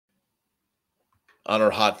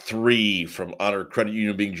Honor Hot 3 from Honor Credit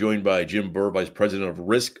Union, being joined by Jim Burr, Vice President of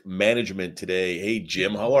Risk Management today. Hey,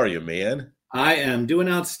 Jim, how are you, man? I am doing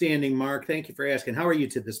outstanding, Mark. Thank you for asking. How are you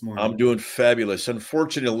this morning? I'm doing fabulous.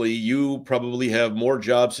 Unfortunately, you probably have more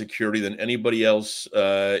job security than anybody else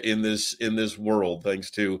in this world,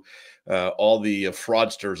 thanks to all the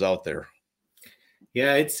fraudsters out there.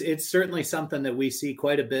 Yeah, it's certainly something that we see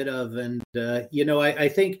quite a bit of, and I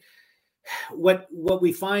think what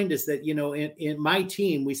we find is that in my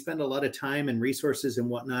team we spend a lot of time and resources and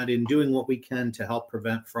whatnot in doing what we can to help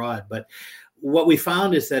prevent fraud. But what we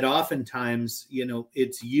found is that oftentimes,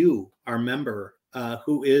 it's you, our member,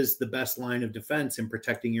 who is the best line of defense in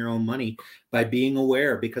protecting your own money by being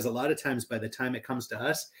aware. Because a lot of times, by the time it comes to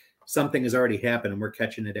us, something has already happened and we're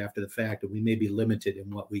catching it after the fact, and we may be limited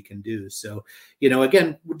in what we can do. So,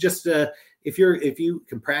 again, just if you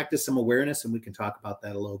can practice some awareness, and we can talk about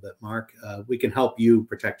that a little bit, Mark, we can help you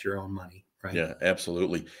protect your own money. Right. Yeah,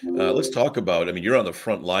 absolutely. Let's talk about, you're on the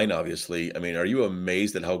front line, obviously. Are you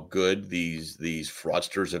amazed at how good these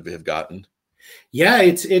fraudsters have gotten? Yeah,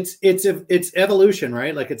 it's evolution,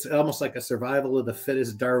 right? Like it's almost like a survival of the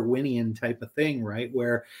fittest Darwinian type of thing, right?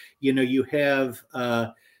 Where, you have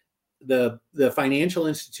the financial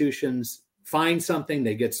institutions find something,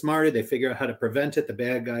 they get smarter, they figure out how to prevent it. The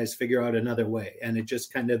bad guys figure out another way. And it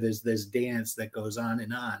just kind of is this dance that goes on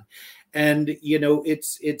and on. And,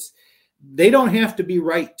 it's they don't have to be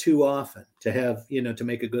right too often to have, to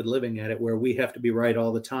make a good living at it, where we have to be right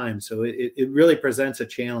all the time. So it really presents a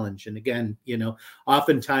challenge. And again,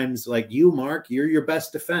 oftentimes, like you, Mark, you're your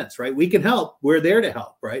best defense, right? We can help. We're there to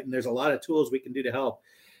help, right? And there's a lot of tools we can do to help.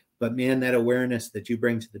 But man, that awareness that you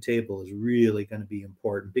bring to the table is really going to be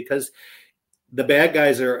important, because the bad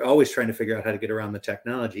guys are always trying to figure out how to get around the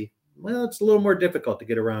technology. Well, it's a little more difficult to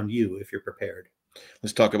get around you if you're prepared.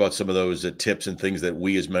 Let's talk about some of those tips and things that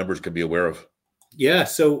we as members could be aware of. Yeah.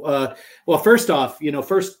 So, well, first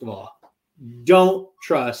of all, don't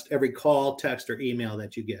trust every call, text, or email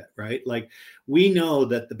that you get, right? Like, we know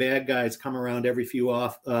that the bad guys come around every few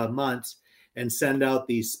months and send out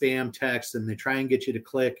these spam texts, and they try and get you to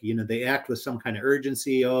click. They act with some kind of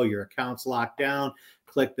urgency. Oh, your account's locked down.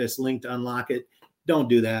 Click this link to unlock it. Don't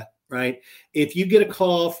do that. Right? If you get a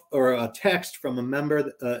call or a text from a member,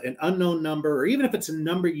 an unknown number, or even if it's a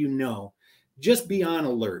number, just be on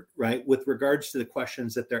alert, right? With regards to the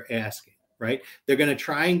questions that they're asking, right? They're going to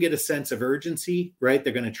try and get a sense of urgency, right?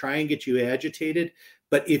 They're going to try and get you agitated.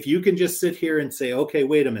 But if you can just sit here and say, okay,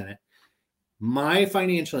 wait a minute, my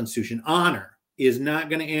financial institution, Honor, is not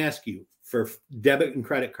going to ask you for debit and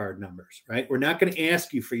credit card numbers, right? We're not going to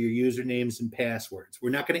ask you for your usernames and passwords. We're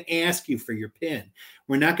not going to ask you for your PIN.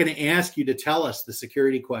 We're not going to ask you to tell us the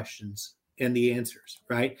security questions and the answers,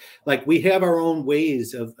 right? Like, we have our own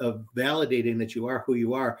ways of validating that you are who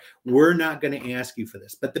you are. We're not going to ask you for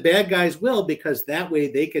this, but the bad guys will, because that way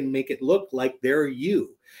they can make it look like they're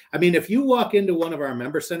you. If you walk into one of our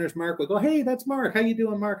member centers, Mark, we'll go, hey, that's Mark. How you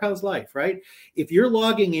doing, Mark? How's life, right? If you're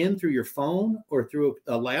logging in through your phone or through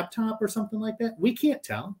a laptop or something like that, we can't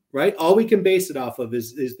tell, right? All we can base it off of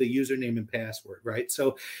is the username and password, right?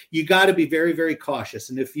 So you got to be very, very cautious.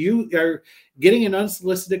 And if you are getting an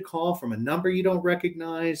unsolicited call from a number you don't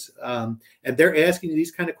recognize, and they're asking you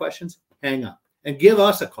these kind of questions, hang up and give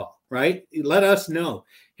us a call, right? Let us know.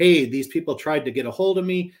 Hey, these people tried to get a hold of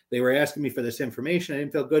me. They were asking me for this information. I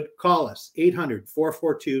didn't feel good. Call us,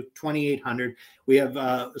 800-442-2800. We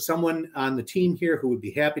have someone on the team here who would be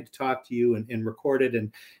happy to talk to you and record it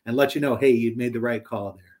and let you know, hey, you made the right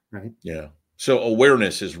call there, right? Yeah. So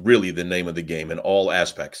awareness is really the name of the game in all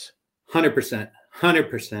aspects. 100%.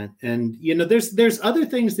 100%. And, there's other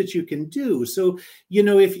things that you can do. So,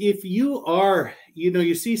 if you are,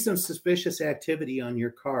 you see some suspicious activity on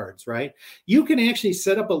your cards, right? You can actually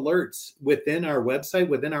set up alerts within our website,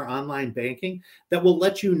 within our online banking, that will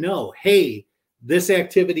let you know, hey, this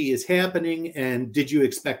activity is happening, and did you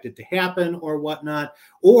expect it to happen or whatnot?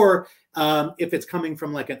 Or if it's coming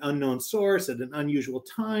from like an unknown source at an unusual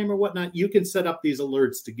time or whatnot, you can set up these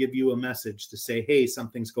alerts to give you a message to say, hey,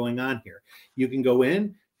 something's going on here. You can go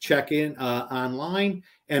in, check in online,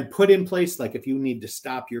 and put in place, like if you need to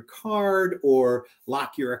stop your card or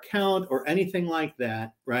lock your account or anything like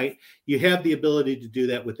that, right? You have the ability to do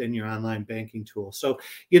that within your online banking tool. So,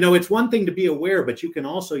 it's one thing to be aware, but you can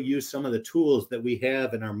also use some of the tools that we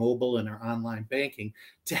have in our mobile and our online banking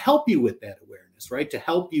to help you with that awareness, right? To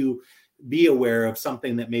help you be aware of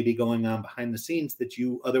something that may be going on behind the scenes that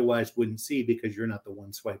you otherwise wouldn't see because you're not the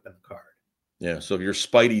one swiping the card. Yeah, so if your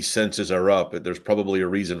spidey senses are up, there's probably a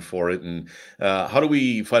reason for it. And how do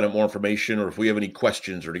we find out more information, or if we have any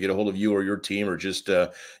questions, or to get a hold of you or your team, or just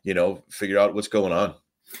figure out what's going on?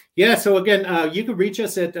 Yeah. So again, you can reach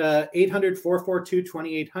us at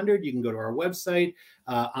 800-442-2800. You can go to our website,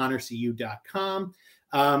 honorcu.com.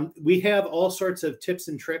 We have all sorts of tips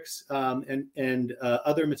and tricks and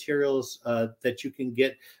other materials that you can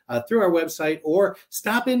get through our website, or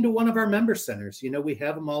stop into one of our member centers. We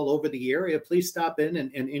have them all over the area. Please stop in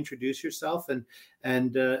and introduce yourself and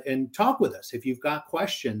talk with us if you've got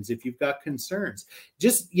questions, if you've got concerns.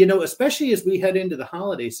 Just, especially as we head into the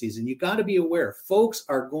holiday season, you got to be aware. Folks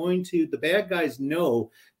are the bad guys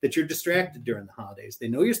know that you're distracted during the holidays. They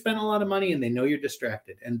know you're spending a lot of money and they know you're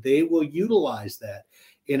distracted, and they will utilize that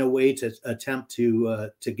in a way to attempt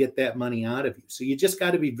to get that money out of you. So you just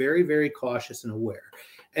got to be very, very cautious and aware.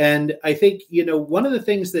 And I think, one of the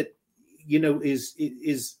things that,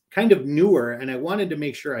 is kind of newer, and I wanted to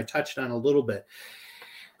make sure I touched on a little bit.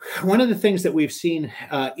 One of the things that we've seen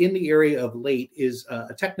in the area of late is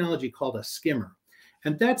a technology called a skimmer.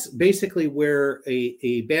 And that's basically where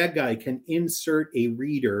a bad guy can insert a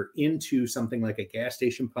reader into something like a gas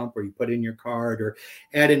station pump where you put in your card, or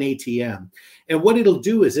at an ATM. And what it'll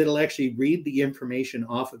do is it'll actually read the information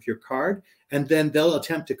off of your card, and then they'll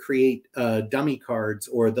attempt to create dummy cards,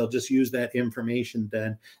 or they'll just use that information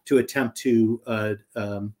then to attempt to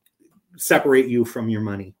separate you from your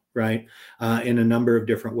money. Right. In a number of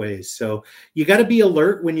different ways. So you got to be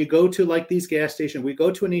alert when you go to like these gas stations. We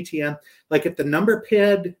go to an ATM, like if the number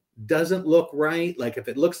pad doesn't look right, like if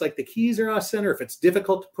it looks like the keys are off center, if it's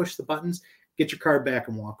difficult to push the buttons, get your card back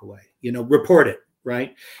and walk away, report it.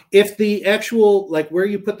 Right. If the actual, like where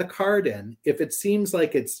you put the card in, if it seems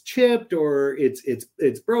like it's chipped, or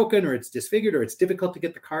it's broken, or it's disfigured, or it's difficult to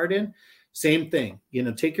get the card in, same thing,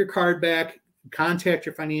 take your card back, contact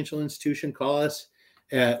your financial institution, call us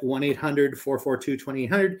at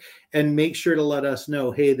 1-800-442-2800, and make sure to let us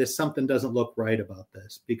know, hey, something doesn't look right about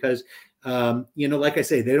this. Because, like I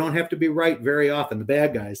say, they don't have to be right very often, the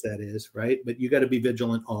bad guys, that is, right? But you got to be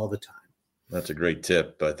vigilant all the time. That's a great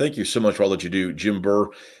tip. Thank you so much for all that you do. Jim Burr,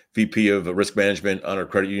 VP of Risk Management, Honor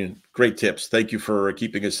Credit Union. Great tips. Thank you for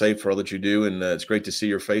keeping us safe, for all that you do. And it's great to see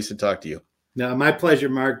your face and talk to you. No, my pleasure,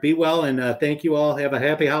 Mark. Be well. And thank you all. Have a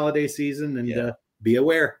happy holiday season, and be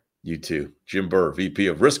aware. You too. Jim Burr, VP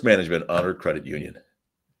of Risk Management, Honor Credit Union.